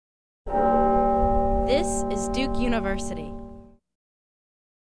This is Duke University.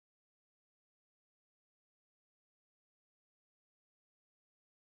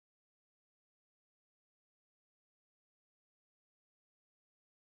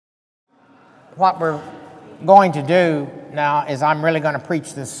 What we're going to do now is I'm really going to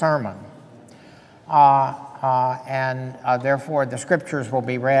preach this sermon. Therefore the scriptures will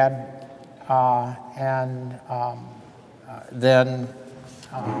be read, then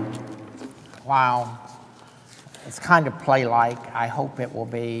while it's kind of play-like, I hope it will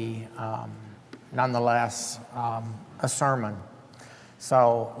be nonetheless a sermon.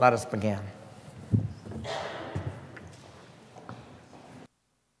 So let us begin.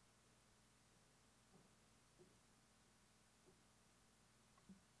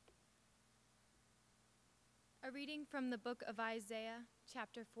 A reading from the book of Isaiah,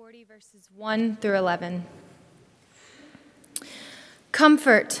 chapter 40, verses 1 through 11.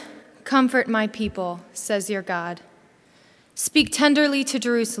 Comfort, comfort my people, says your God. Speak tenderly to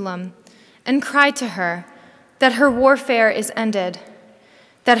Jerusalem and cry to her that her warfare is ended,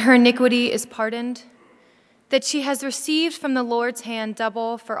 that her iniquity is pardoned, that she has received from the Lord's hand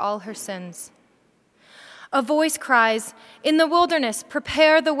double for all her sins. A voice cries, "In the wilderness,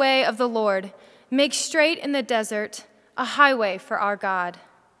 prepare the way of the Lord. Make straight in the desert a highway for our God.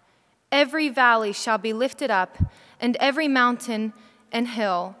 Every valley shall be lifted up, and every mountain and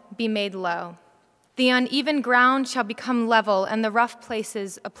hill be made low. The uneven ground shall become level, and the rough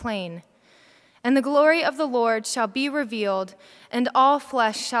places a plain. And the glory of the Lord shall be revealed, and all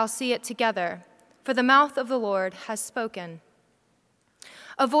flesh shall see it together, for the mouth of the Lord has spoken."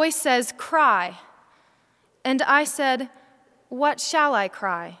 A voice says, "Cry." And I said, "What shall I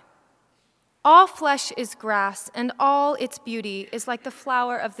cry?" All flesh is grass, and all its beauty is like the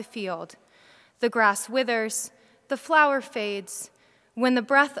flower of the field. The grass withers, the flower fades, when the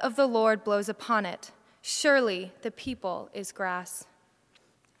breath of the Lord blows upon it. Surely the people is grass.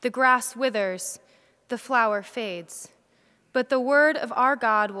 The grass withers, the flower fades, but the word of our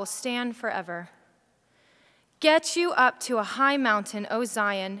God will stand forever. Get you up to a high mountain, O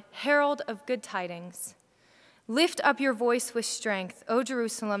Zion, herald of good tidings. Lift up your voice with strength, O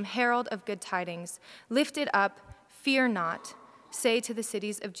Jerusalem, herald of good tidings. Lift it up, fear not. Say to the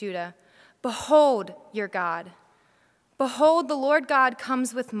cities of Judah, "Behold your God. Behold, the Lord God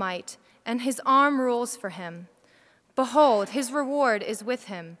comes with might, and his arm rules for him. Behold, his reward is with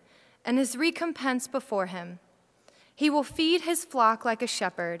him, and his recompense before him. He will feed his flock like a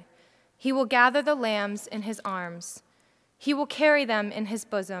shepherd. He will gather the lambs in his arms. He will carry them in his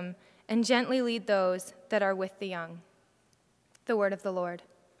bosom, and gently lead those that are with the young." The word of the Lord.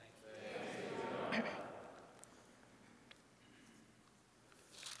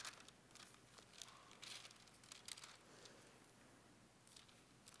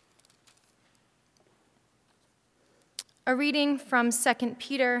 A reading from 2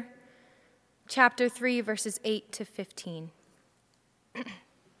 Peter, chapter 3, verses 8 to 15.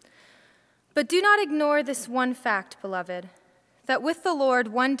 But do not ignore this one fact, beloved, that with the Lord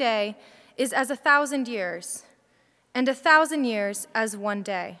 1 day is as 1,000 years, and 1,000 years as 1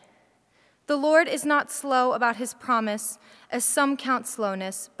 day. The Lord is not slow about his promise, as some count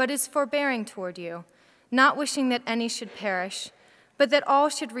slowness, but is forbearing toward you, not wishing that any should perish, but that all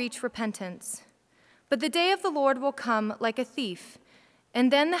should reach repentance. But the day of the Lord will come like a thief,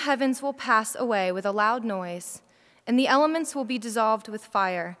 and then the heavens will pass away with a loud noise, and the elements will be dissolved with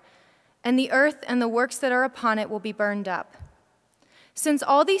fire, and the earth and the works that are upon it will be burned up. Since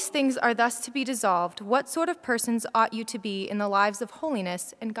all these things are thus to be dissolved, what sort of persons ought you to be in the lives of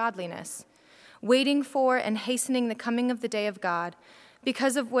holiness and godliness, waiting for and hastening the coming of the day of God,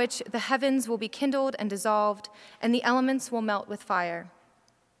 because of which the heavens will be kindled and dissolved, and the elements will melt with fire?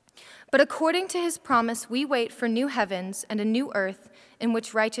 But according to his promise, we wait for new heavens and a new earth in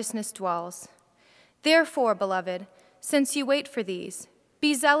which righteousness dwells. Therefore, beloved, since you wait for these,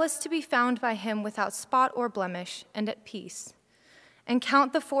 be zealous to be found by him without spot or blemish and at peace, and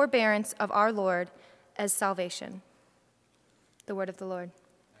count the forbearance of our Lord as salvation. The word of the Lord.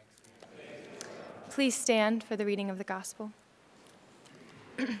 Please stand for the reading of the gospel.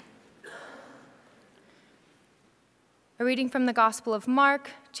 A reading from the Gospel of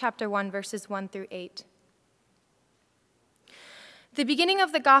Mark, chapter 1, verses 1 through 8. The beginning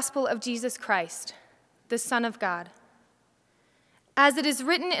of the gospel of Jesus Christ, the Son of God. As it is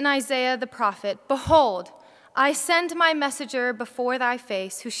written in Isaiah the prophet, "Behold, I send my messenger before thy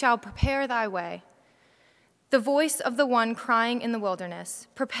face, who shall prepare thy way. The voice of the one crying in the wilderness,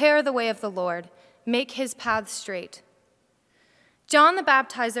 prepare the way of the Lord, make his paths straight." John the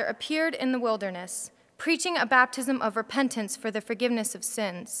Baptizer appeared in the wilderness, preaching a baptism of repentance for the forgiveness of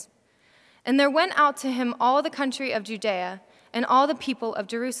sins. And there went out to him all the country of Judea and all the people of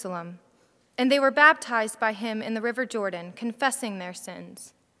Jerusalem. And they were baptized by him in the river Jordan, confessing their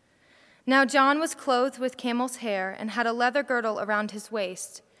sins. Now John was clothed with camel's hair and had a leather girdle around his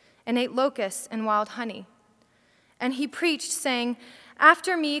waist, and ate locusts and wild honey. And he preached, saying,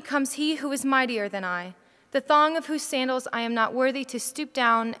 "After me comes he who is mightier than I, the thong of whose sandals I am not worthy to stoop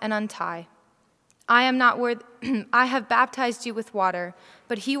down and untie. I am not worthy. I have baptized you with water,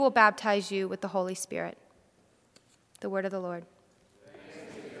 but he will baptize you with the Holy Spirit." The word of the Lord.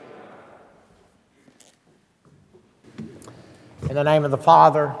 In the name of the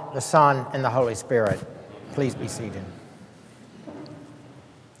Father, the Son, and the Holy Spirit, please be seated.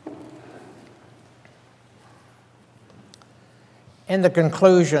 In the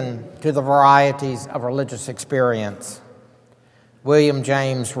conclusion to the varieties of religious experience, William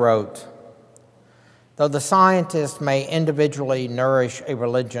James wrote, "Though the scientist may individually nourish a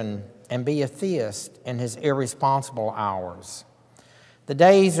religion and be a theist in his irresponsible hours, the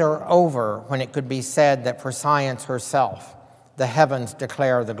days are over when it could be said that for science herself the heavens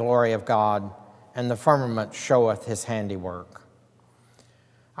declare the glory of God and the firmament showeth his handiwork."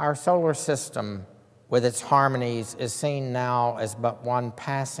 Our solar system, with its harmonies, is seen now as but one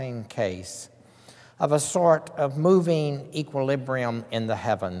passing case of a sort of moving equilibrium in the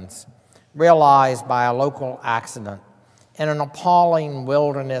heavens, realized by a local accident in an appalling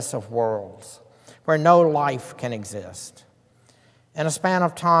wilderness of worlds where no life can exist, in a span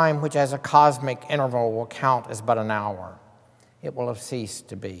of time which as a cosmic interval will count as but an hour. It will have ceased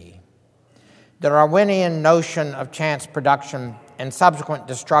to be. The Darwinian notion of chance production and subsequent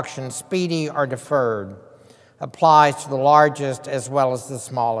destruction, speedy or deferred, applies to the largest as well as the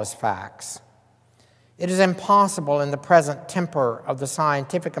smallest facts. It is impossible in the present temper of the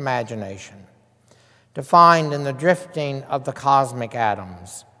scientific imagination to find in the drifting of the cosmic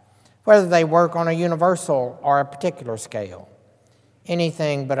atoms, whether they work on a universal or a particular scale,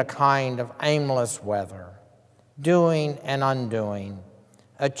 anything but a kind of aimless weather, doing and undoing,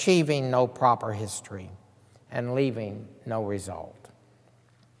 achieving no proper history, and leaving no result.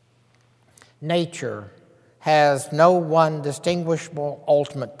 Nature has no one distinguishable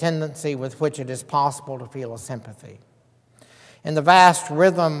ultimate tendency with which it is possible to feel a sympathy. In the vast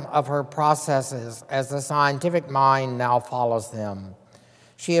rhythm of her processes, as the scientific mind now follows them,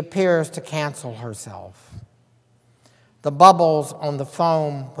 she appears to cancel herself. The bubbles on the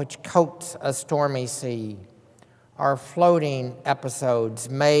foam which coats a stormy sea are floating episodes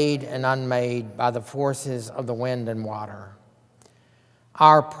made and unmade by the forces of the wind and water.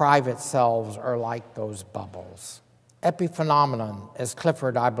 Our private selves are like those bubbles. Epiphenomenon, as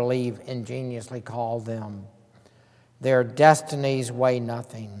Clifford, I believe, ingeniously called them. Their destinies weigh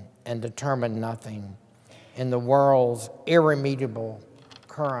nothing and determine nothing in the world's irremediable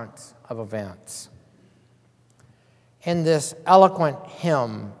currents of events. In this eloquent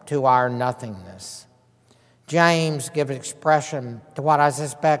hymn to our nothingness, James gives expression to what I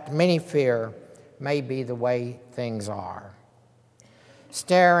suspect many fear may be the way things are.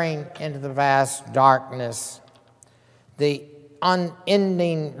 Staring into the vast darkness, the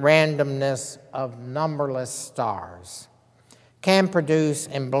unending randomness of numberless stars can produce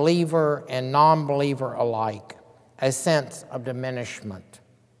in believer and non-believer alike a sense of diminishment.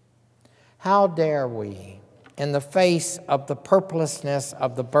 How dare we, in the face of the purposelessness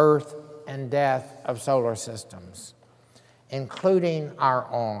of the birth and death of solar systems, including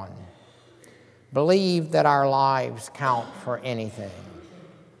our own, believe that our lives count for anything?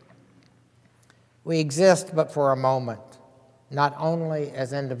 We exist but for a moment, not only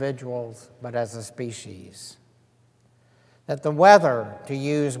as individuals, but as a species. That the weather, to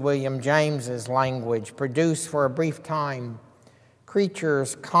use William James's language, produce for a brief time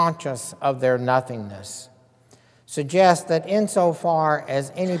creatures conscious of their nothingness, suggests that insofar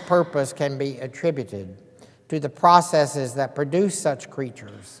as any purpose can be attributed to the processes that produce such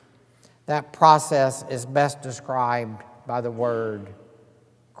creatures, that process is best described by the word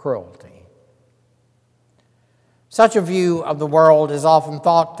cruelty. Such a view of the world is often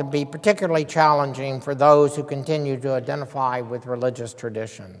thought to be particularly challenging for those who continue to identify with religious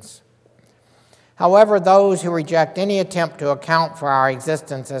traditions. However, those who reject any attempt to account for our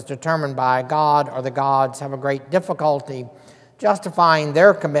existence as determined by God or the gods have a great difficulty justifying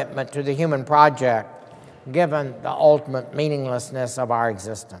their commitment to the human project, given the ultimate meaninglessness of our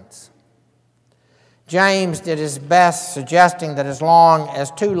existence. James did his best, suggesting that as long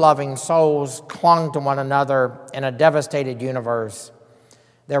as two loving souls clung to one another in a devastated universe,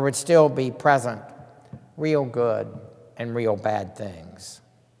 there would still be present real good and real bad things.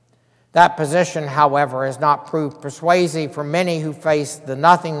 That position, however, has not proved persuasive for many who face the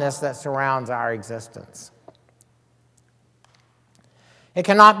nothingness that surrounds our existence. It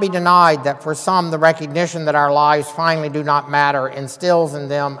cannot be denied that for some, the recognition that our lives finally do not matter instills in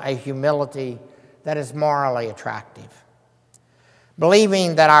them a humility that is morally attractive.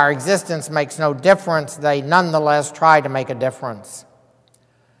 Believing that our existence makes no difference, they nonetheless try to make a difference.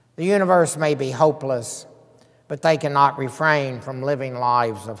 The universe may be hopeless, but they cannot refrain from living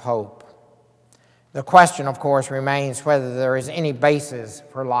lives of hope. The question, of course, remains whether there is any basis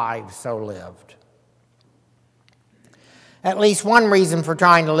for lives so lived. At least one reason for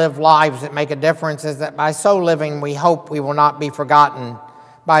trying to live lives that make a difference is that by so living, we hope we will not be forgotten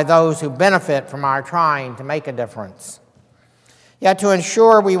by those who benefit from our trying to make a difference. Yet to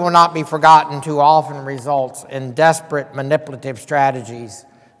ensure we will not be forgotten too often results in desperate manipulative strategies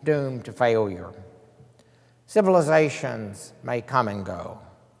doomed to failure. Civilizations may come and go.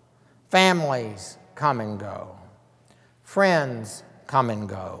 Families come and go. Friends come and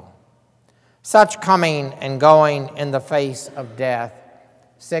go. Such coming and going in the face of death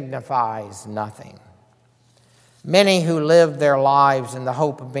signifies nothing. Many who live their lives in the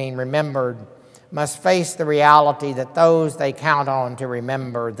hope of being remembered must face the reality that those they count on to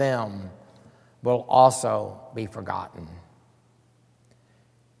remember them will also be forgotten.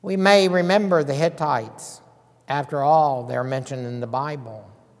 We may remember the Hittites. After all, they're mentioned in the Bible.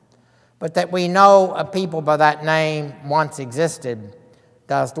 But that we know a people by that name once existed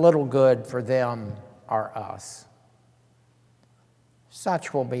does little good for them or us.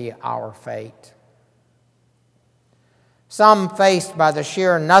 Such will be our fate. Some, faced by the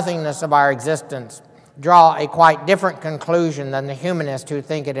sheer nothingness of our existence, draw a quite different conclusion than the humanists who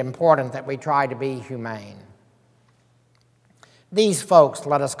think it important that we try to be humane. These folks,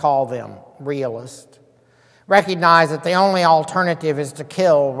 let us call them realists, recognize that the only alternative is to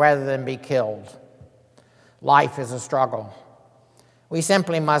kill rather than be killed. Life is a struggle. We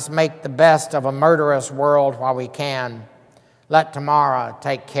simply must make the best of a murderous world while we can. Let tomorrow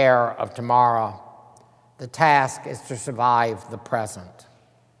take care of tomorrow. The task is to survive the present.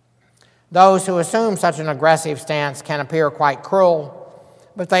 Those who assume such an aggressive stance can appear quite cruel,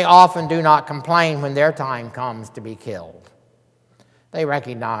 but they often do not complain when their time comes to be killed. They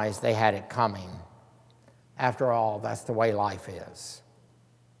recognize they had it coming. After all, that's the way life is.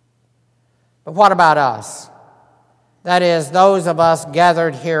 But what about us? That is, those of us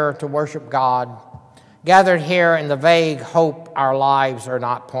gathered here to worship God, gathered here in the vague hope our lives are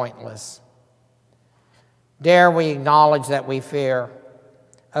not pointless. Dare we acknowledge that we fear,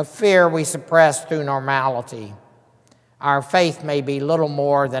 a fear we suppress through normality. Our faith may be little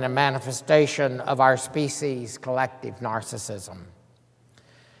more than a manifestation of our species' collective narcissism.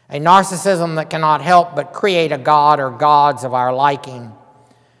 A narcissism that cannot help but create a god or gods of our liking,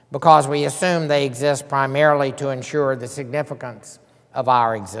 because we assume they exist primarily to ensure the significance of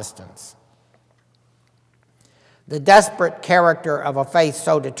our existence. The desperate character of a faith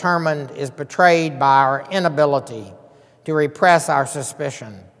so determined is betrayed by our inability to repress our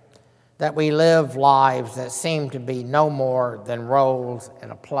suspicion that we live lives that seem to be no more than roles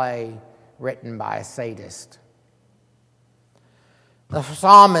in a play written by a sadist. The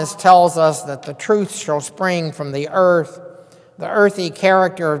psalmist tells us that the truth shall spring from the earth. The earthy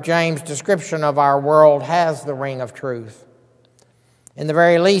character of James' description of our world has the ring of truth. In the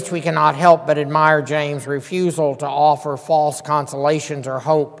very least, we cannot help but admire James' refusal to offer false consolations or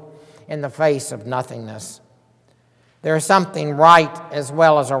hope in the face of nothingness. There is something right as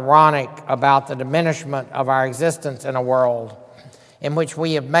well as ironic about the diminishment of our existence in a world in which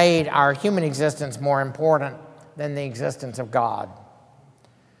we have made our human existence more important than the existence of God.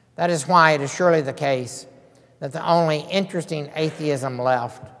 That is why it is surely the case that the only interesting atheism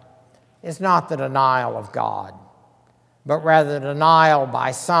left is not the denial of God, but rather the denial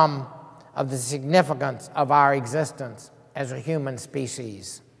by some of the significance of our existence as a human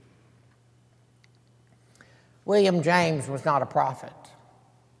species. William James was not a prophet.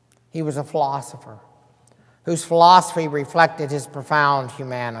 He was a philosopher whose philosophy reflected his profound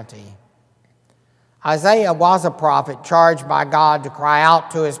humanity. Isaiah was a prophet charged by God to cry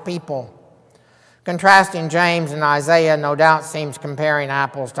out to his people. Contrasting James and Isaiah no doubt seems comparing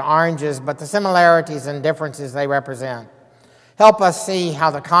apples to oranges, but the similarities and differences they represent help us see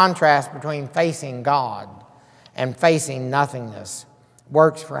how the contrast between facing God and facing nothingness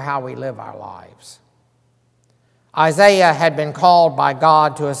works for how we live our lives. Isaiah had been called by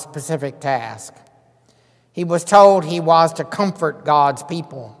God to a specific task. He was told he was to comfort God's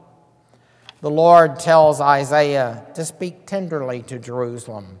people. The Lord tells Isaiah to speak tenderly to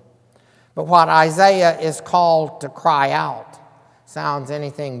Jerusalem. But what Isaiah is called to cry out sounds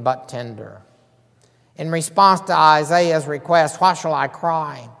anything but tender. In response to Isaiah's request, "What shall I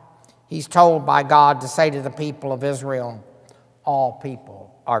cry?" he's told by God to say to the people of Israel, "All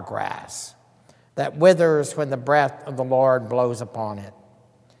people are grass that withers when the breath of the Lord blows upon it."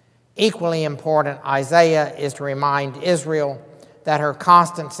 Equally important, Isaiah is to remind Israel that her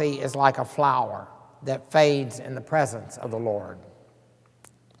constancy is like a flower that fades in the presence of the Lord.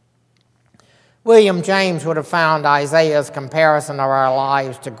 William James would have found Isaiah's comparison of our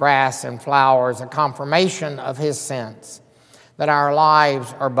lives to grass and flowers a confirmation of his sense that our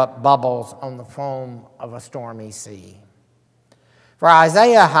lives are but bubbles on the foam of a stormy sea. For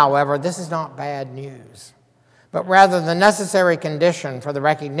Isaiah, however, this is not bad news, but rather the necessary condition for the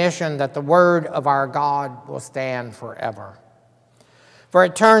recognition that the word of our God will stand forever. For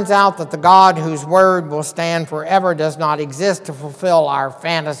it turns out that the God whose word will stand forever does not exist to fulfill our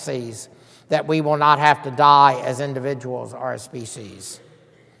fantasies that we will not have to die as individuals or as species.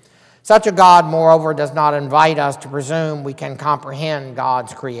 Such a God, moreover, does not invite us to presume we can comprehend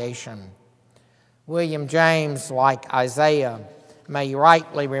God's creation. William James, like Isaiah, may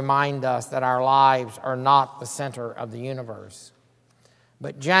rightly remind us that our lives are not the center of the universe.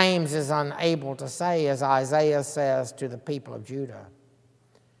 But James is unable to say, as Isaiah says to the people of Judah,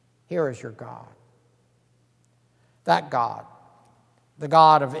 "Here is your God." That God, the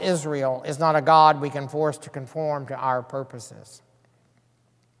God of Israel, is not a God we can force to conform to our purposes.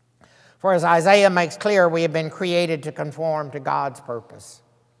 For as Isaiah makes clear, we have been created to conform to God's purpose.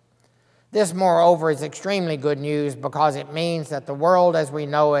 This, moreover, is extremely good news because it means that the world as we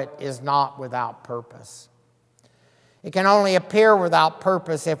know it is not without purpose. It can only appear without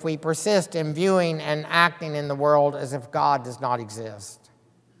purpose if we persist in viewing and acting in the world as if God does not exist.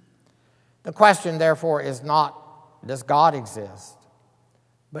 The question, therefore, is not, does God exist?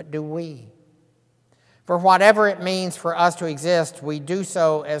 But do we? For whatever it means for us to exist, we do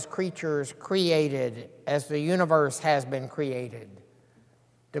so as creatures created as the universe has been created,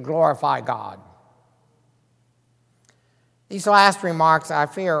 to glorify God. These last remarks, I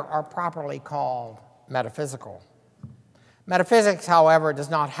fear, are properly called metaphysical. Metaphysics, however, does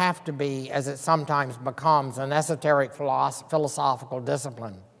not have to be, as it sometimes becomes, an esoteric philosophical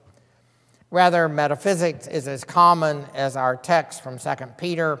discipline. Rather, metaphysics is as common as our text from 2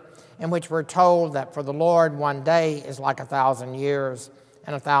 Peter, in which we're told that for the Lord 1 day is like 1,000 years,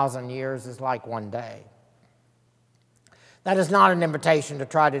 and 1,000 years is like 1 day. That is not an invitation to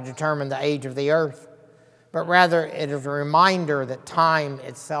try to determine the age of the earth, but rather it is a reminder that time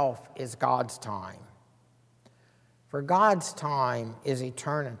itself is God's time. For God's time is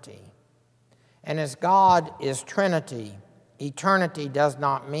eternity. And as God is Trinity, eternity does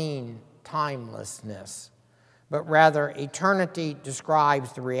not mean timelessness, but rather eternity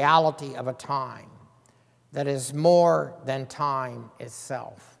describes the reality of a time that is more than time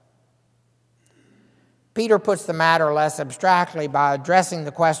itself. Peter puts the matter less abstractly by addressing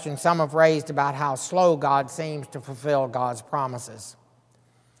the question some have raised about how slow God seems to fulfill God's promises.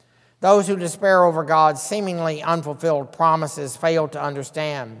 Those who despair over God's seemingly unfulfilled promises fail to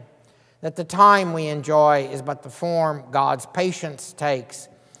understand that the time we enjoy is but the form God's patience takes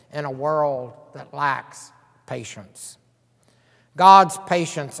in a world that lacks patience. God's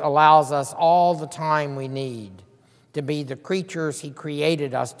patience allows us all the time we need to be the creatures He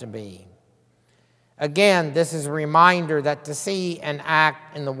created us to be. Again, this is a reminder that to see and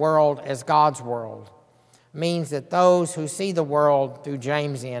act in the world as God's world means that those who see the world through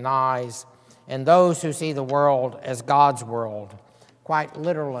Jamesian eyes and those who see the world as God's world quite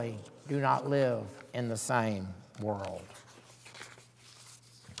literally do not live in the same world.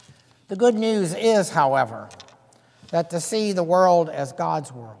 The good news is, however, that to see the world as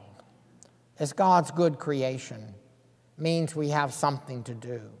God's world, as God's good creation, means we have something to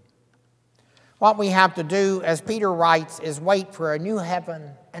do. What we have to do, as Peter writes, is wait for a new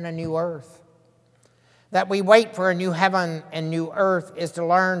heaven and a new earth. That we wait for a new heaven and new earth is to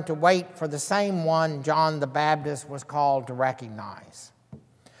learn to wait for the same one John the Baptist was called to recognize.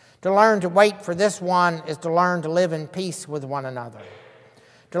 To learn to wait for this one is to learn to live in peace with one another.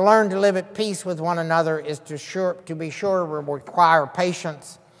 To learn to live at peace with one another is to be sure will require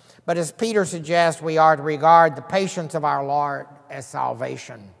patience, but as Peter suggests, we are to regard the patience of our Lord as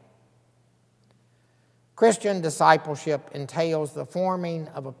salvation. Christian discipleship entails the forming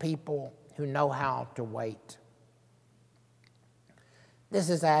of a people who know how to wait. This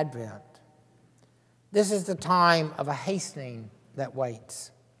is Advent. This is the time of a hastening that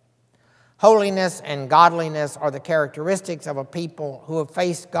waits. Holiness and godliness are the characteristics of a people who have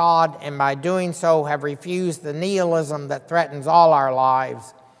faced God and by doing so have refused the nihilism that threatens all our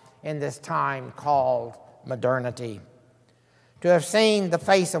lives in this time called modernity. To have seen the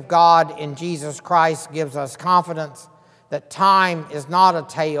face of God in Jesus Christ gives us confidence that time is not a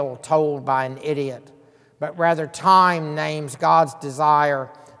tale told by an idiot, but rather time names God's desire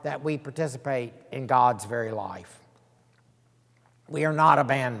that we participate in God's very life. We are not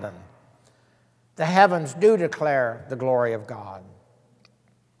abandoned. The heavens do declare the glory of God.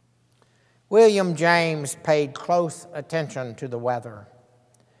 William James paid close attention to the weather,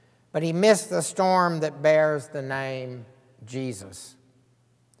 but he missed the storm that bears the name Jesus.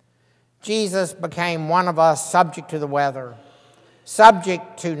 Jesus became one of us, subject to the weather,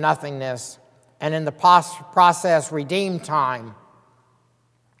 subject to nothingness, and in the process redeemed time,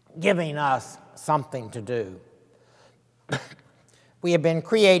 giving us something to do. We have been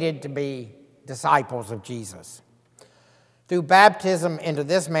created to be disciples of Jesus. Through baptism into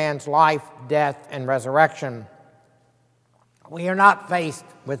this man's life, death, and resurrection, we are not faced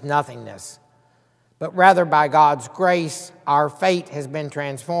with nothingness, but rather by God's grace, our fate has been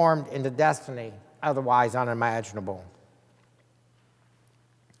transformed into destiny otherwise unimaginable.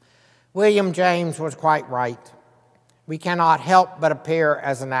 William James was quite right. We cannot help but appear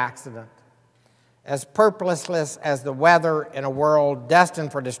as an accident, as purposeless as the weather in a world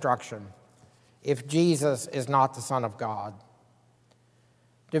destined for destruction, if Jesus is not the Son of God.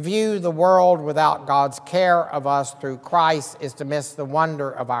 To view the world without God's care of us through Christ is to miss the wonder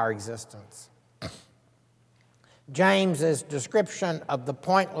of our existence. James's description of the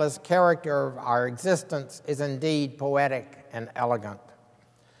pointless character of our existence is indeed poetic and elegant,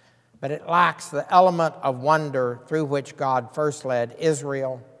 but it lacks the element of wonder through which God first led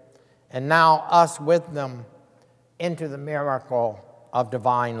Israel, and now us with them, into the miracle of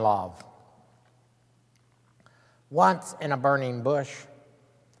divine love. Once in a burning bush,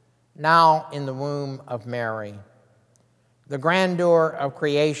 now in the womb of Mary, the grandeur of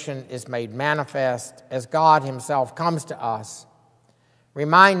creation is made manifest as God himself comes to us,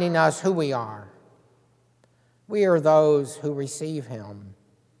 reminding us who we are. We are those who receive him.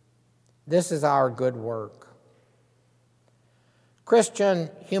 This is our good work. Christian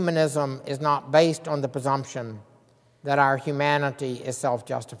humanism is not based on the presumption that our humanity is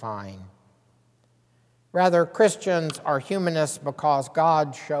self-justifying. Rather, Christians are humanists because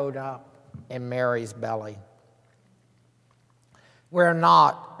God showed up in Mary's belly. We're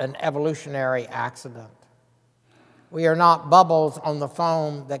not an evolutionary accident. We are not bubbles on the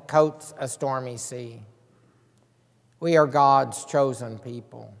foam that coats a stormy sea. We are God's chosen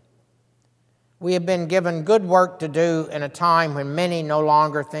people. We have been given good work to do in a time when many no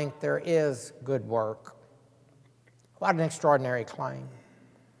longer think there is good work. What an extraordinary claim.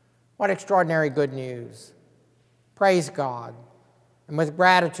 What extraordinary good news. Praise God, and with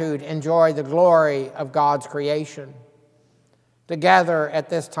gratitude enjoy the glory of God's creation. Together at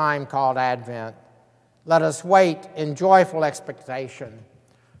this time called Advent, let us wait in joyful expectation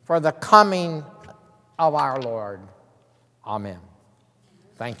for the coming of our Lord. Amen.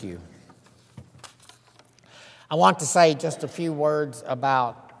 Thank you. I want to say just a few words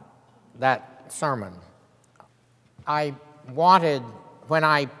about that sermon. When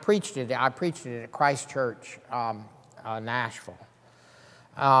I preached it at Christ Church, Nashville.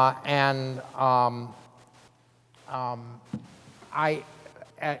 At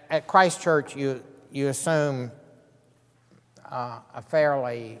Christ Church, you assume a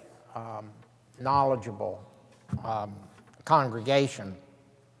fairly knowledgeable congregation.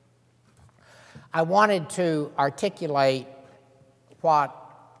 I wanted to articulate what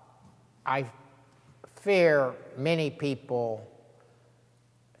I fear many people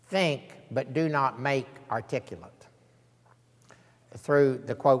think but do not make articulate through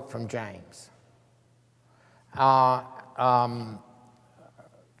the quote from James. I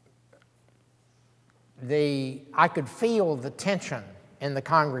could feel the tension in the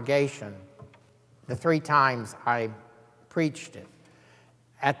congregation the 3 times I preached it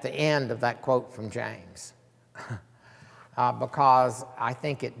at the end of that quote from James, because I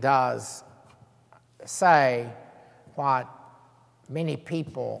think it does say what many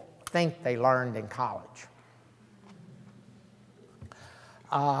people think they learned in college.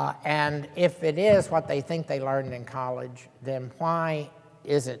 And if it is what they think they learned in college, then why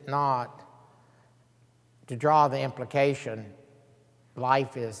is it not, to draw the implication,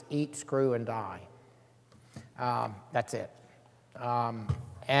 life is eat, screw, and die? That's it.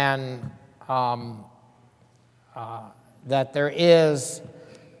 That there is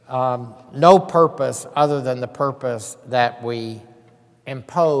no purpose other than the purpose that we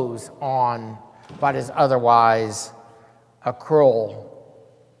impose on what is otherwise a cruel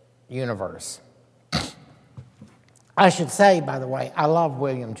universe. I should say, by the way, I love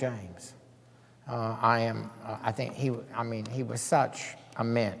William James. I think he was such a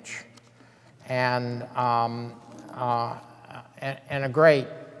mensch, and a great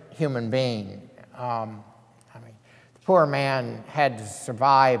human being. The poor man had to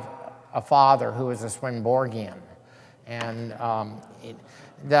survive a father who was a Swedenborgian, and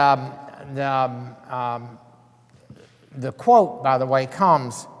the quote, by the way,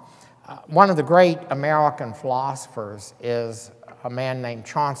 comes. One of the great American philosophers is a man named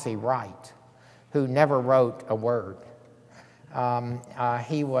Chauncey Wright, who never wrote a word.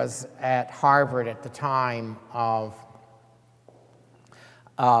 He was at Harvard at the time of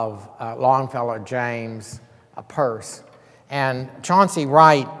Longfellow James Peirce. And Chauncey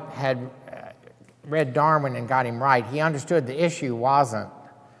Wright had read Darwin and got him right. He understood the issue wasn't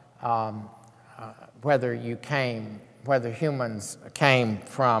whether humans came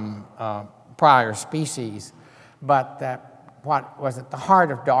from prior species, but that what was at the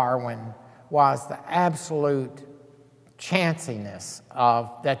heart of Darwin was the absolute chanciness of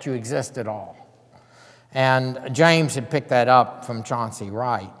that you exist at all. And James had picked that up from Chauncey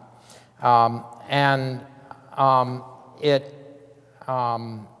Wright.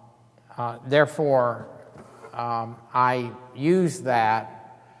 Therefore, I used that.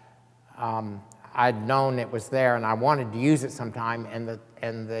 I'd known it was there, and I wanted to use it sometime, and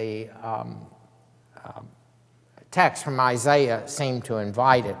the text from Isaiah seemed to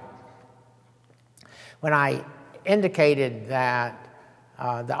invite it. When I indicated that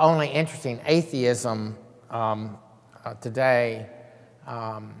the only interesting atheism today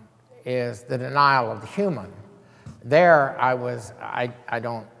is the denial of the human, there I was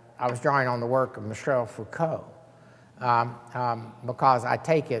drawing on the work of Michel Foucault, because I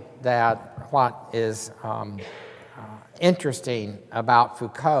take it that what is interesting about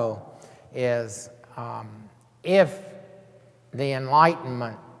Foucault is if the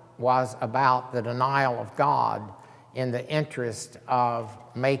Enlightenment was about the denial of God in the interest of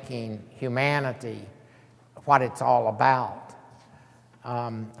making humanity what it's all about,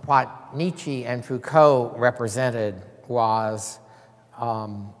 what Nietzsche and Foucault represented was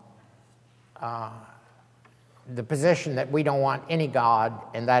the position that we don't want any God,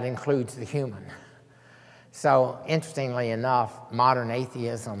 and that includes the human. So, interestingly enough, modern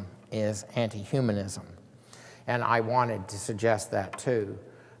atheism is anti-humanism, and I wanted to suggest that too.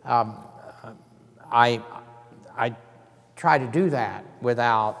 I try to do that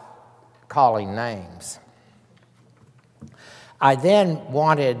without calling names. I then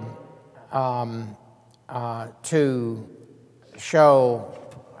wanted to show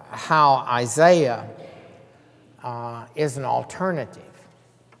how Isaiah is an alternative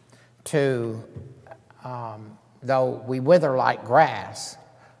to, though we wither like grass,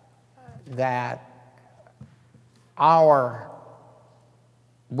 that our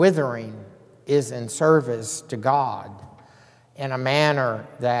withering is in service to God in a manner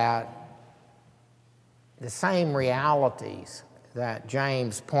that the same realities that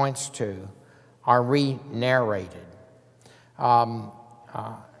James points to are re-narrated,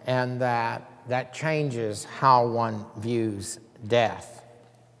 and that changes how one views death.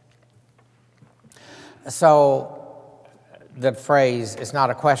 So the phrase, it's not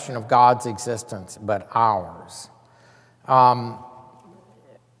a question of God's existence, but ours.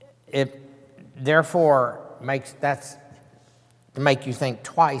 It therefore that's to make you think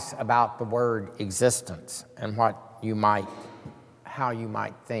twice about the word existence and how you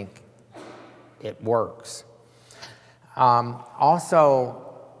might think it works.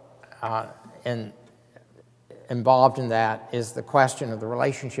 Involved in that is the question of the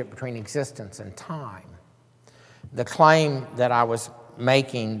relationship between existence and time. The claim that I was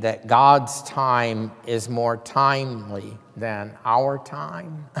making that God's time is more timely than our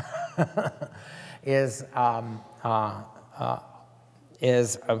time is a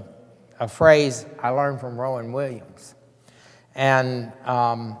phrase I learned from Rowan Williams. And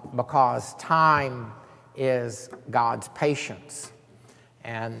because time is God's patience,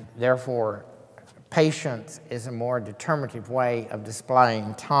 and therefore patience is a more determinative way of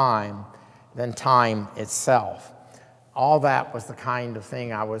displaying time than time itself. All that was the kind of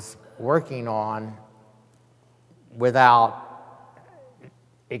thing I was working on without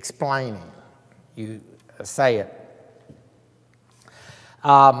explaining. You say it.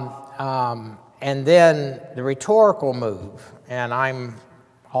 And then the rhetorical move, and I'm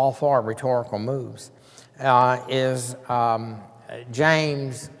all for rhetorical moves, is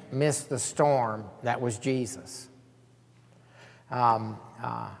James missed the storm that was Jesus.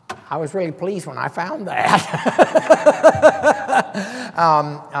 I was really pleased when I found that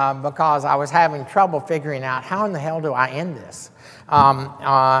because I was having trouble figuring out how in the hell do I end this.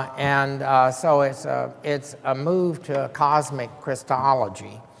 So it's a move to cosmic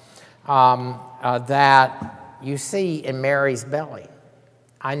Christology that you see in Mary's belly.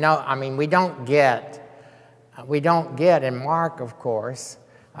 I mean, we don't get in Mark, of course,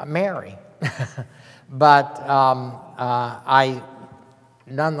 Mary, but I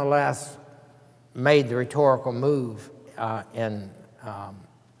nonetheless made the rhetorical move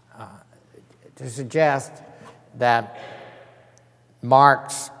to suggest that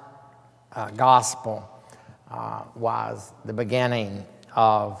Mark's gospel was the beginning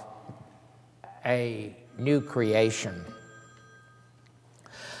of a new creation.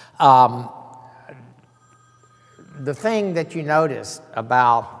 The thing that you noticed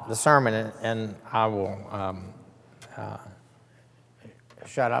about the sermon, and I will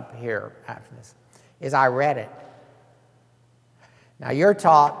shut up here after this, is I read it. Now, you're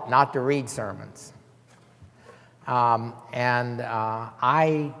taught not to read sermons. I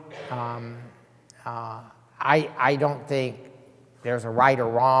don't think there's a right or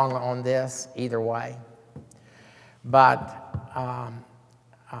wrong on this either way. But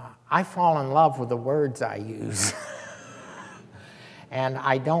I fall in love with the words I use. And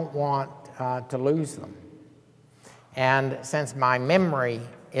I don't want to lose them. And since my memory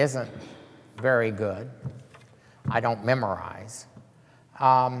isn't very good, I don't memorize,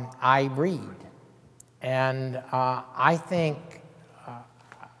 I read. And I think,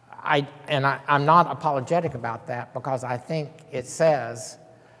 I'm not apologetic about that because I think it says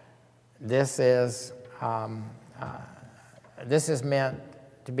this is meant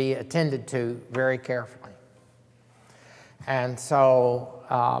to be attended to very carefully. And so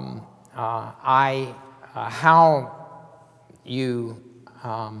how you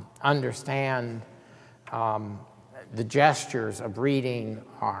understand the gestures of reading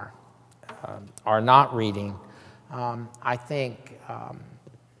or not reading, I think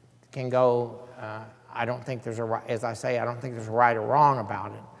can go, I don't think there's as I say, I don't think there's a right or wrong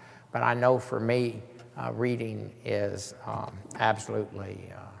about it, but I know for me, reading is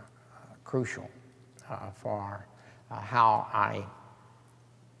absolutely crucial for how I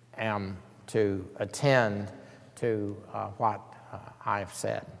am to attend to what I've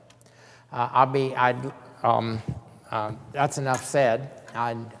said. That's enough said.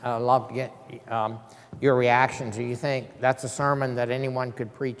 I'd love to get your reactions. Do you think that's a sermon that anyone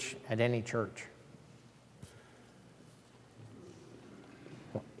could preach at any church?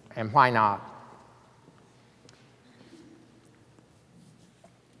 And why not?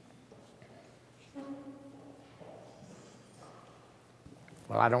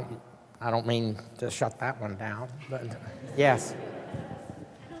 Well, I don't mean to shut that one down, but yes.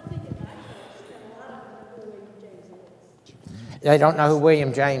 They don't know who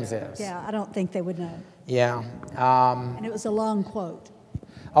William James is. Yeah, I don't think they would know. Yeah. And it was a long quote.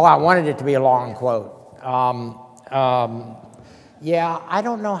 Oh, I wanted it to be a long quote. Yeah, I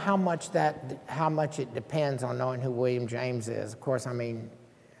don't know how much it depends on knowing who William James is. Of course, I mean,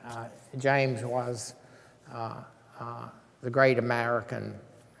 James was the great American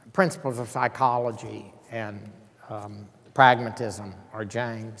principles of psychology and pragmatism, or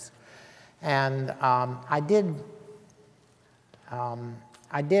James. And I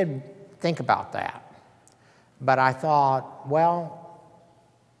did think about that, but I thought, well,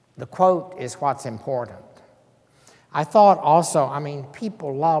 the quote is what's important. I thought also, I mean,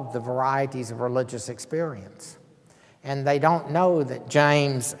 people love the varieties of religious experience, and they don't know that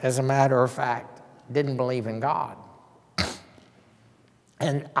James, as a matter of fact, didn't believe in God.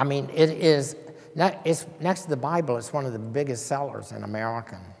 And I mean, it's next to the Bible, it's one of the biggest sellers in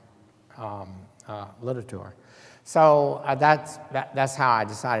American literature. So that's how I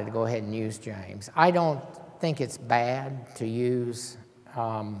decided to go ahead and use James. I don't think it's bad to use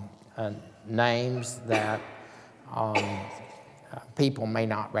names that people may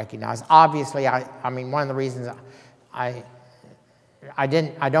not recognize. Obviously, I mean, one of the reasons I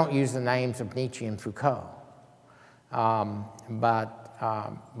don't use the names of Nietzsche and Foucault,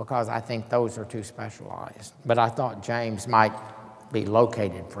 because I think those are too specialized. But I thought James might be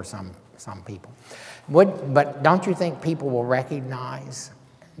located for some people. But don't you think people will recognize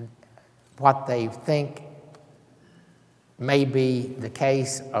what they think may be the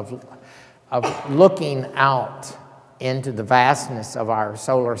case of looking out into the vastness of our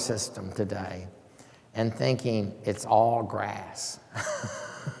solar system today and thinking it's all grass?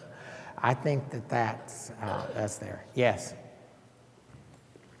 I think that's there. Yes.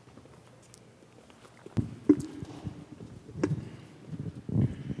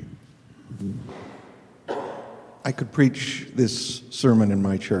 I could preach this sermon in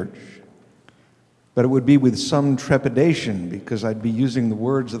my church, but it would be with some trepidation because I'd be using the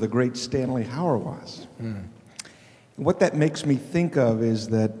words of the great Stanley Hauerwas. What that makes me think of is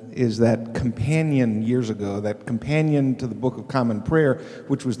that companion years ago, that companion to the Book of Common Prayer,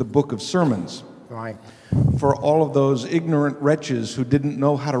 which was the Book of Sermons. Right. For all of those ignorant wretches who didn't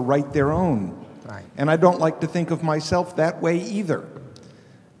know how to write their own. Right. And I don't like to think of myself that way either.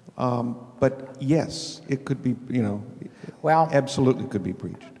 But yes, it could be, Well, absolutely could be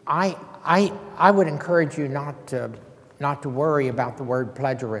preached. I would encourage you not to worry about the word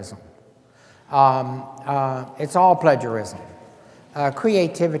plagiarism. It's all plagiarism.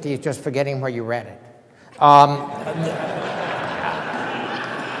 Creativity is just forgetting where you read it.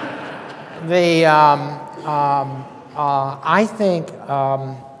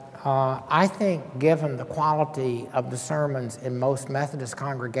 I think given the quality of the sermons in most Methodist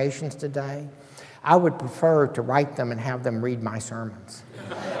congregations today, I would prefer to write them and have them read my sermons.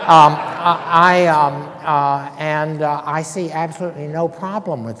 I see absolutely no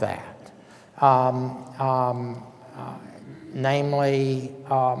problem with that. Namely,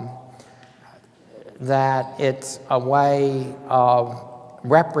 that it's a way of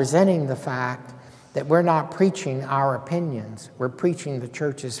representing the fact that we're not preaching our opinions, we're preaching the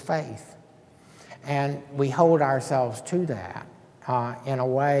church's faith. And we hold ourselves to that in a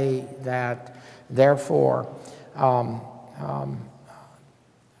way that, therefore,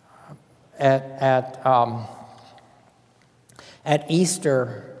 at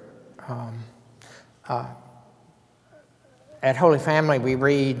Easter, at Holy Family, we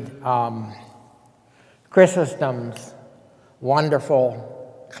read Chrysostom's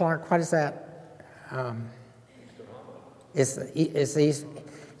wonderful, Clark, what is that?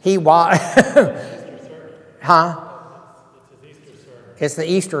 He was, huh? It's the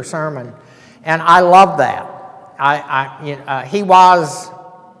Easter sermon, and I love that. He was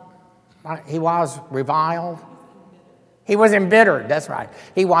reviled. He was embittered. That's right.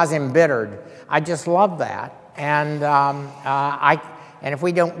 He was embittered. I just love that, and if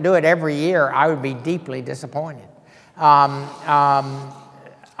we don't do it every year, I would be deeply disappointed.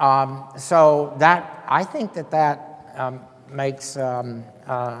 So that I think that makes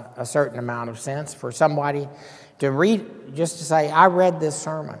a certain amount of sense for somebody to read, just to say, I read this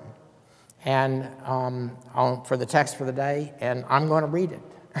sermon and for the text for the day, and I'm going to read it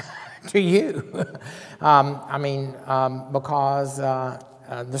to you. Because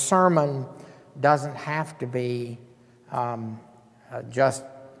the sermon doesn't have to be just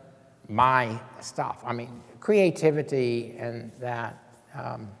my stuff. Creativity and that.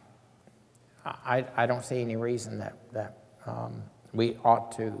 I don't see any reason that we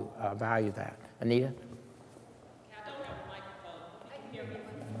ought to value that. Anita? I don't have a microphone. I can hear me.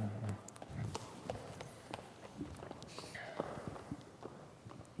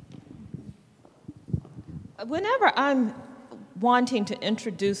 Whenever I'm wanting to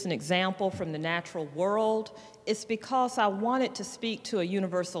introduce an example from the natural world, it's because I want it to speak to a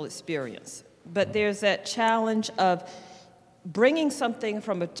universal experience. But there's that challenge of bringing something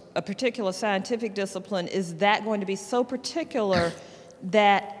from a particular scientific discipline. Is that going to be so particular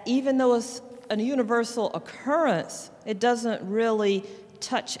that even though it's a universal occurrence, it doesn't really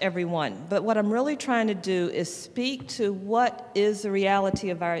touch everyone? But what I'm really trying to do is speak to what is the reality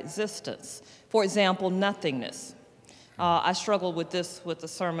of our existence. For example, nothingness. I struggled with this with the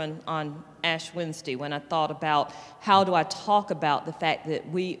sermon on Ash Wednesday when I thought about how do I talk about the fact that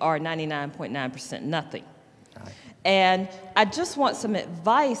we are 99.9% nothing. Right. And I just want some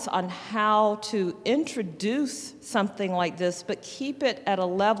advice on how to introduce something like this, but keep it at a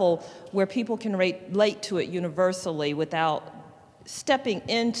level where people can relate to it universally without stepping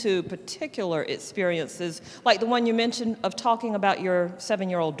into particular experiences, like the one you mentioned of talking about your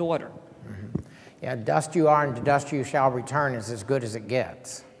 7-year-old daughter. Mm-hmm. Yeah, dust you are and to dust you shall return is as good as it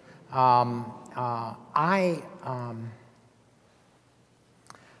gets.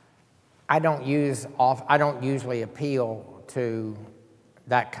 I don't usually appeal to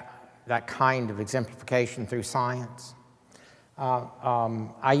that kind of exemplification through science.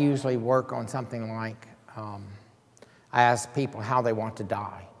 I usually work on something like I ask people how they want to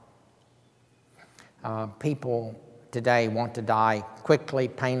die. People today want to die quickly,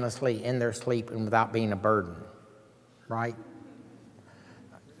 painlessly, in their sleep, and without being a burden, right?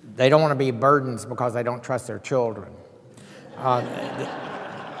 They don't want to be burdens because they don't trust their children.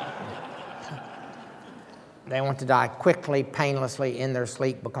 They want to die quickly, painlessly, in their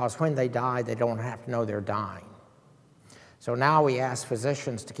sleep because when they die, they don't have to know they're dying. So now we ask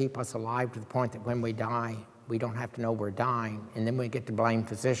physicians to keep us alive to the point that when we die, we don't have to know we're dying, and then we get to blame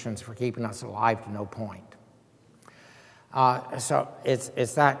physicians for keeping us alive to no point. So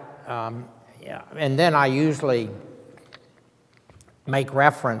it's that, yeah. And then I usually make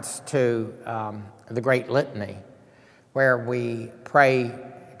reference to the Great Litany, where we pray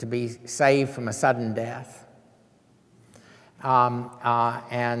to be saved from a sudden death.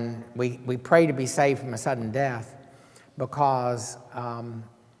 And we pray to be saved from a sudden death because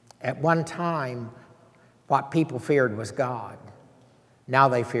at one time, what people feared was God. Now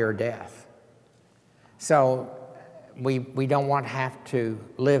they fear death. So we don't want to have to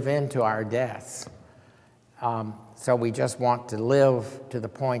live into our deaths. So we just want to live to the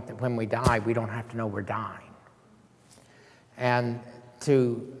point that when we die, we don't have to know we're dying. And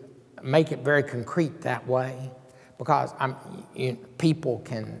to make it very concrete that way, because people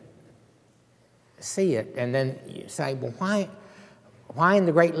can see it, and then you say, well, why in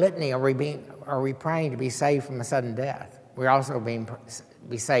the Great Litany are we praying to be saved from a sudden death? We're also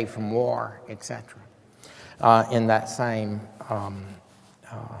be saved from war, etc. In that same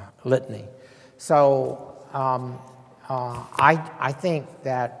litany. So I think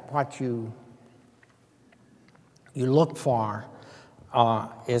that what you look for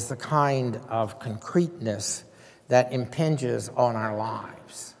is the kind of concreteness that impinges on our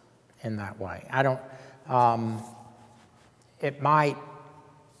lives in that way. I don't, it might,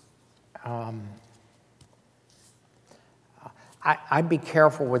 I'd be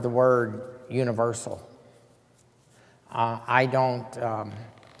careful with the word universal. I don't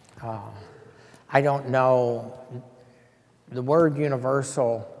know, the word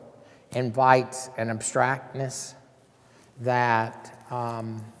universal invites an abstractness that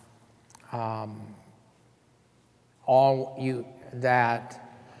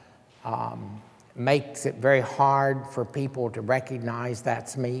makes it very hard for people to recognize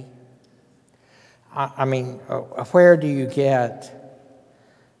that's me. I mean, where do you get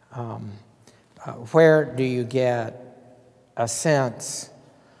a sense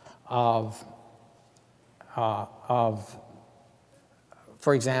of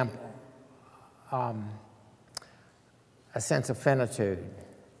for example, a sense of finitude?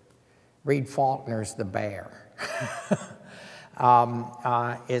 Read Faulkner's The Bear.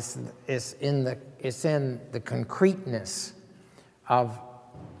 It's in the concreteness of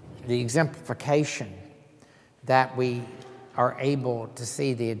the exemplification that we are able to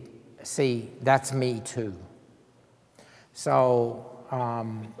see that's me too. So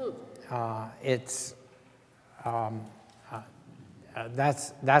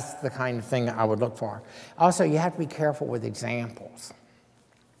that's the kind of thing I would look for. Also, you have to be careful with examples.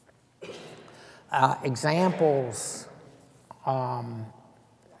 Examples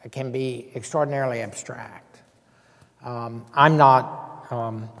can be extraordinarily abstract. I'm not,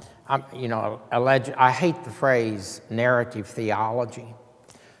 I hate the phrase narrative theology,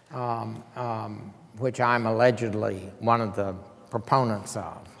 which I'm allegedly one of the proponents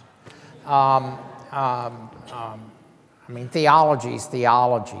of. I mean, theology is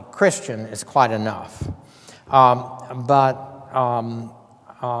theology. Christian is quite enough. But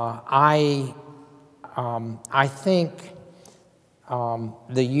I think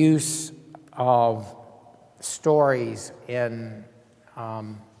the use of stories in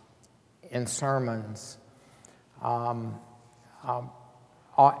sermons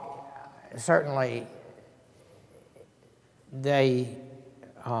certainly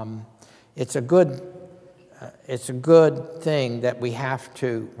it's a good thing that we have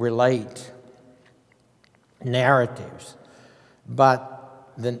to relate narratives,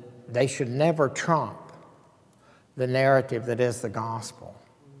 but they should never trump the narrative that is the gospel.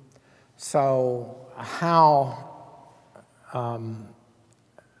 So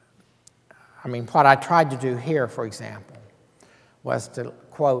what I tried to do here, for example, was to,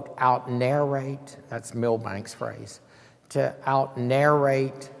 quote, out-narrate, that's Milbank's phrase, to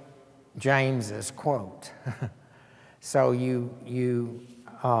out-narrate James's quote. So you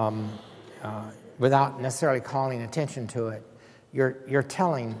without necessarily calling attention to it, you're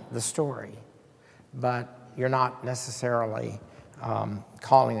telling the story, but you're not necessarily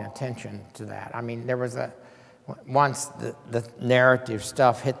calling attention to that. I mean, there was once the narrative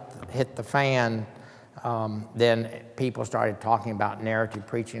stuff hit the fan, then people started talking about narrative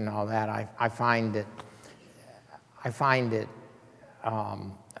preaching and all that. I find it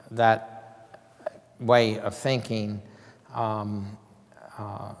that way of thinking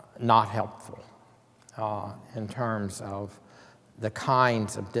not helpful in terms of the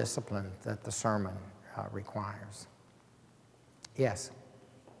kinds of discipline that the sermon requires. Yes?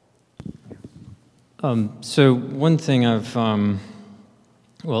 So one thing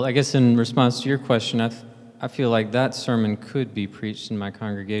well, I guess in response to your question, I feel like that sermon could be preached in my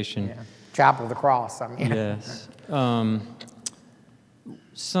congregation. Chapel of the Cross, I mean. Yes.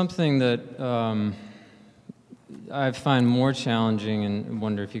 Something that I find more challenging, and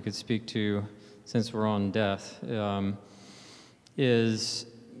wonder if you could speak to, since we're on death, is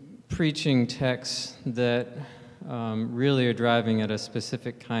preaching texts that really are driving at a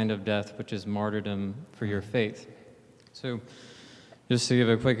specific kind of death, which is martyrdom for your faith. So just to give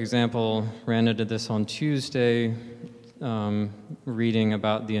a quick example, ran into this on Tuesday, reading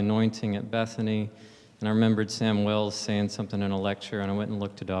about the anointing at Bethany, and I remembered Sam Wells saying something in a lecture, and I went and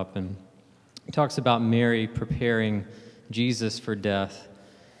looked it up, and he talks about Mary preparing Jesus for death,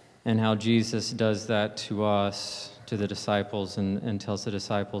 and how Jesus does that to us, to the disciples, and tells the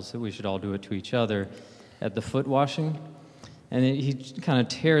disciples that we should all do it to each other at the foot washing. And he kind of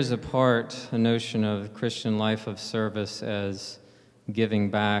tears apart a notion of Christian life of service as giving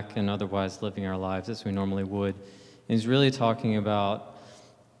back and otherwise living our lives as we normally would. And he's really talking about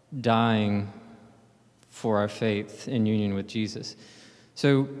dying for our faith in union with Jesus.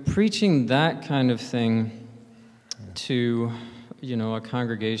 So preaching that kind of thing to, a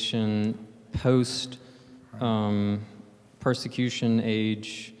congregation post persecution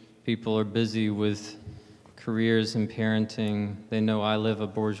age, people are busy with careers and parenting. They know I live a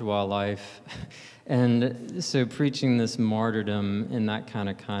bourgeois life. And so preaching this martyrdom in that kind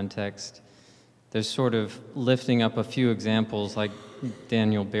of context, there's sort of lifting up a few examples like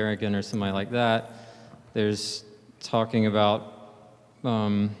Daniel Berrigan or somebody like that. There's talking about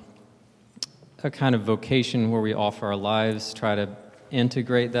a kind of vocation where we offer our lives, try to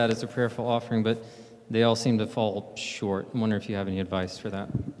integrate that as a prayerful offering, but they all seem to fall short. I wonder if you have any advice for that.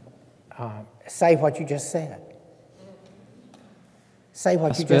 Say what you just said. Say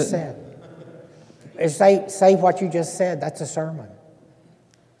what you just said. Say what you just said. That's a sermon.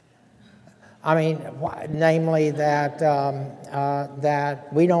 I mean, namely that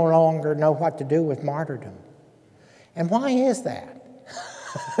that we no longer know what to do with martyrdom. And why is that?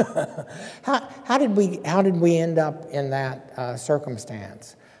 How did we end up in that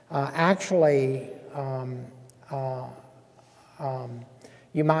circumstance? Actually,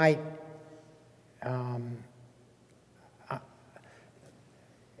 you might.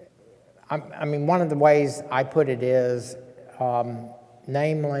 I mean, one of the ways I put it is,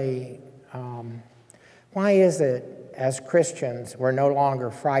 namely, why is it as Christians we're no longer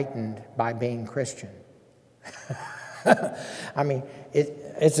frightened by being Christian? I mean,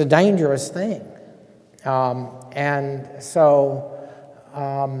 it's a dangerous thing. And so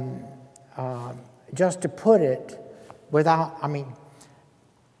just to put it without, I mean,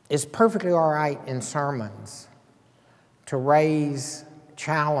 it's perfectly all right in sermons to raise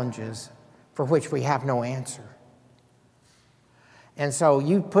challenges for which we have no answer. And so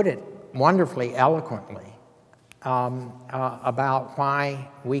you put it wonderfully eloquently about why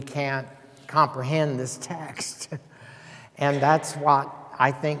we can't comprehend this text. And that's what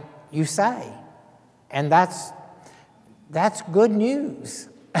I think you say. And that's good news.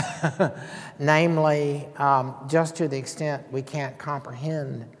 Namely, just to the extent we can't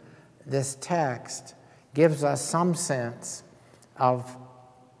comprehend this text gives us some sense of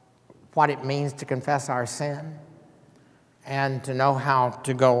what it means to confess our sin and to know how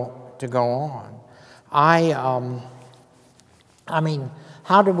to go on. I mean,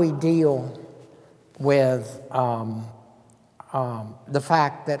 how do we deal with the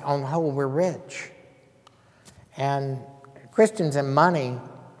fact that on the whole we're rich? And Christians and money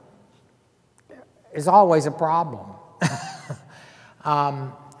is always a problem.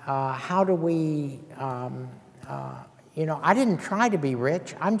 How do we, I didn't try to be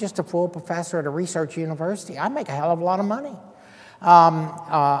rich. I'm just a full professor at a research university. I make a hell of a lot of money.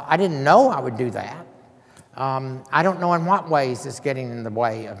 I didn't know I would do that. I don't know in what ways it's getting in the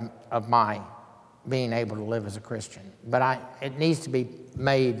way of my being able to live as a Christian. But it needs to be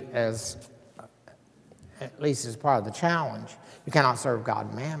made as, at least as part of the challenge. You cannot serve God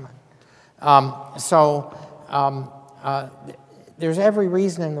and mammon. There's every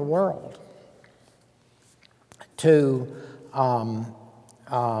reason in the world to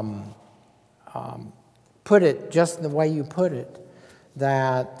put it just the way you put it,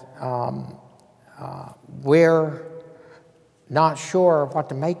 that we're not sure what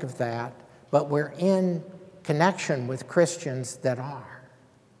to make of that, but we're in connection with Christians that are.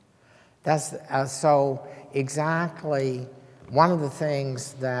 That's so exactly one of the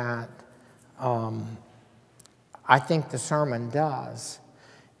things that I think the sermon does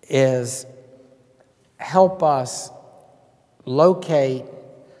is help us locate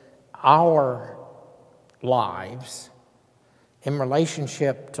our lives in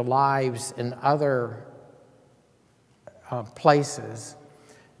relationship to lives in other places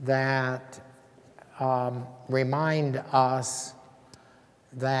that remind us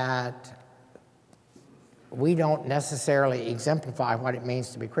that we don't necessarily exemplify what it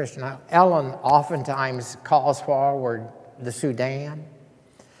means to be Christian. Now, Ellen oftentimes calls forward the Sudan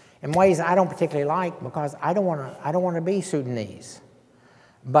in ways I don't particularly like, because I don't want to be Sudanese.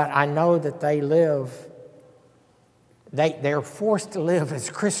 But I know that they're forced to live as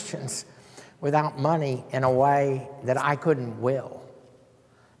Christians without money in a way that I couldn't will.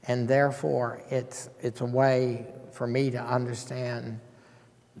 And therefore, it's a way for me to understand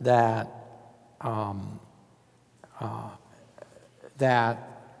that that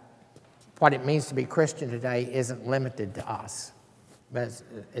what it means to be Christian today isn't limited to us. But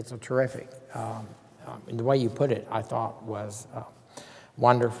it's a terrific, the way you put it, I thought was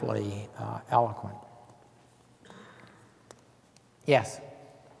wonderfully eloquent. Yes?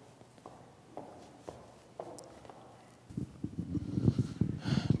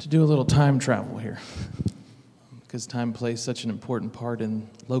 To do a little time travel here, because time plays such an important part in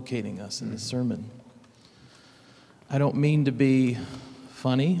locating us in this sermon. I don't mean to be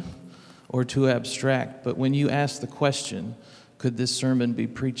funny or too abstract, but when you ask the question, could this sermon be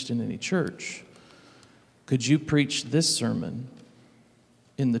preached in any church? Could you preach this sermon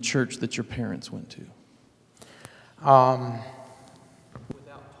in the church that your parents went to? Without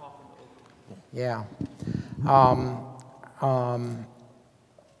talking over. Yeah.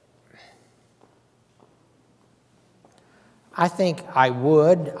 I think I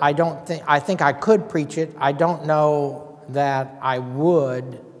would. I think I could preach it. I don't know that I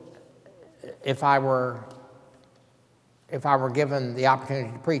would if I were given the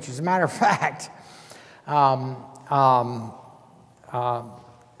opportunity to preach. As a matter of fact, I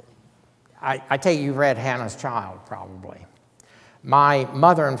take it you've read Hannah's Child, probably. My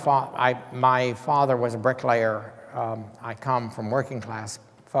mother and my father was a bricklayer. I come from working class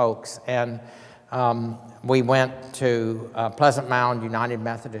folks, and we went to Pleasant Mound United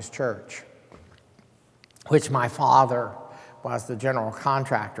Methodist Church, which my father was the general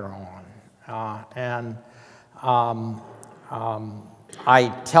contractor on. I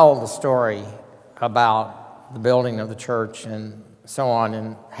tell the story about the building of the church and so on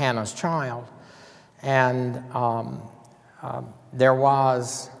in Hannah's Child. And there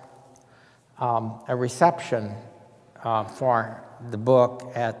was a reception for the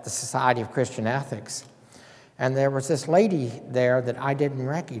book at the Society of Christian Ethics. And there was this lady there that I didn't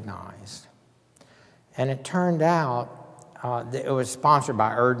recognize. And it turned out, it was sponsored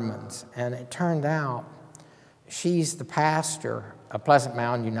by Erdman's, and it turned out she's the pastor of Pleasant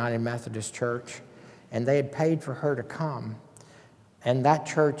Mound United Methodist Church, and they had paid for her to come. And that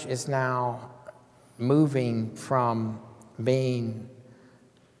church is now moving from being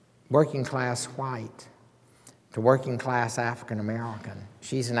working class white to working class African American.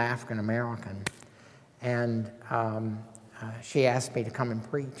 She's an African American. And she asked me to come and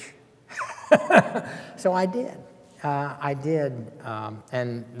preach. So I did.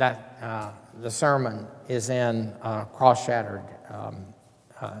 And that the sermon is in Cross Shattered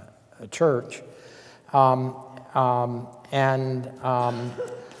Church. I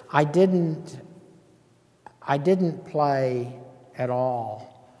didn't play at all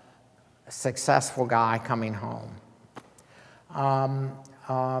a successful guy coming home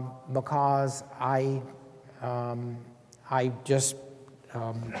because I just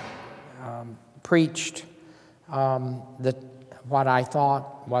preached what I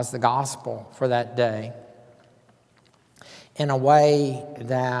thought was the gospel for that day in a way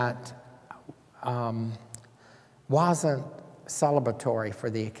that wasn't celebratory for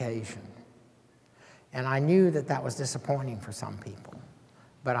the occasion. And I knew that that was disappointing for some people,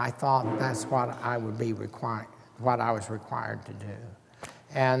 but I thought that's what I would be required, what I was required to do.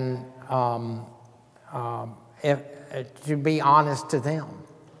 And to be honest to them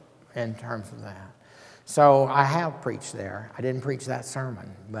in terms of that. So I have preached there. I didn't preach that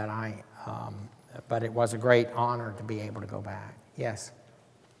sermon, but it was a great honor to be able to go back. Yes?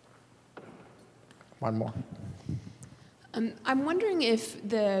 One more. I'm wondering if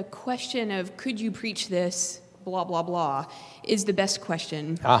the question of could you preach this, blah, blah, blah, is the best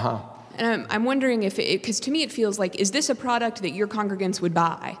question. Uh-huh. And I'm wondering if, because to me it feels like, is this a product that your congregants would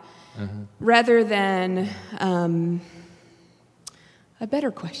buy? Mm-hmm. Rather than a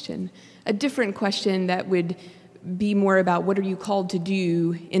better question, a different question that would be more about what are you called to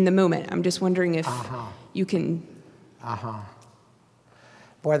do in the moment. I'm just wondering if you can...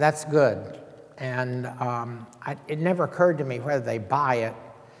 Boy, that's good. And it never occurred to me whether they buy it,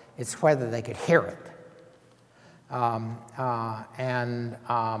 it's whether they could hear it.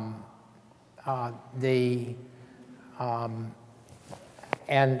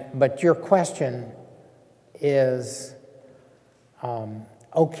 But your question is,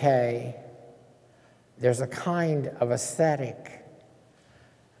 okay, there's a kind of aesthetic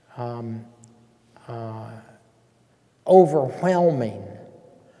overwhelming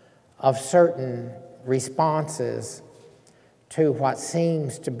of certain responses to what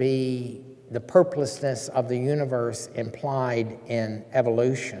seems to be the purposelessness of the universe implied in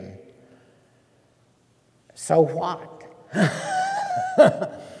evolution. So what?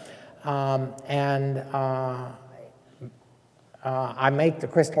 I make the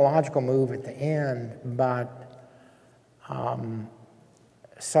Christological move at the end, but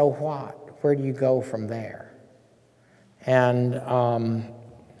so what? Where do you go from there? And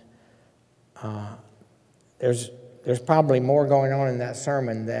there's probably more going on in that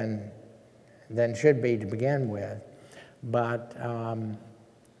sermon than should be to begin with, but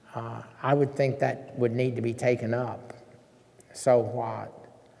I would think that would need to be taken up. So what?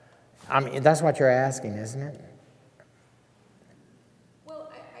 I mean, that's what you're asking, isn't it?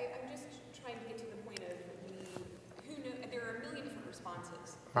 Well, I'm just trying to get to the point of who knows, there are a million different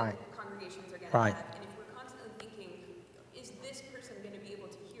responses Right. that congregations are going to Right. have, and if we're constantly thinking, is this person going to be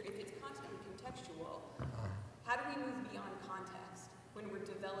able to hear, if it's constantly contextual, how do we move beyond context when we're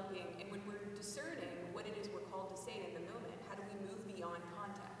developing and when we're discerning what it is we're called to say in the moment? How do we move beyond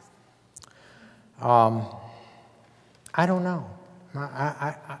context? I don't know.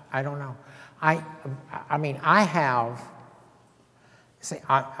 I don't know. I mean, I have,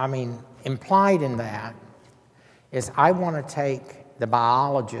 I mean, implied in that is I want to take the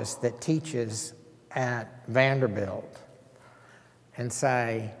biologist that teaches at Vanderbilt and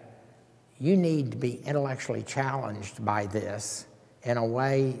say, you need to be intellectually challenged by this in a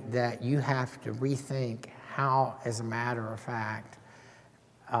way that you have to rethink how, as a matter of fact,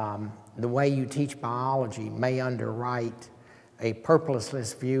 the way you teach biology may underwrite a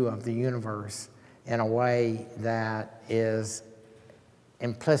purposeless view of the universe in a way that is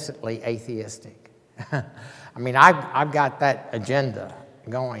implicitly atheistic. I mean, I've got that agenda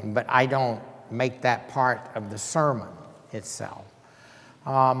going, but I don't make that part of the sermon itself.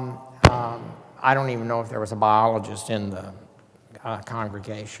 I don't even know if there was a biologist in the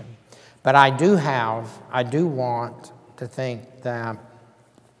congregation. But I do want to think that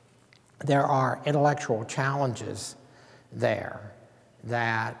there are intellectual challenges there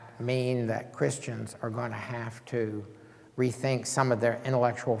that mean that Christians are going to have to rethink some of their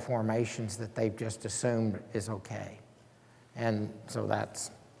intellectual formations that they've just assumed is okay. And so that's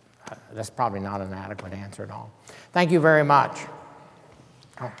probably not an adequate answer at all. Thank you very much.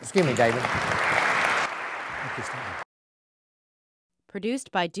 Oh, excuse me, David. Thank you, Stanley.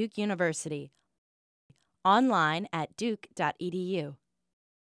 Produced by Duke University. Online at duke.edu.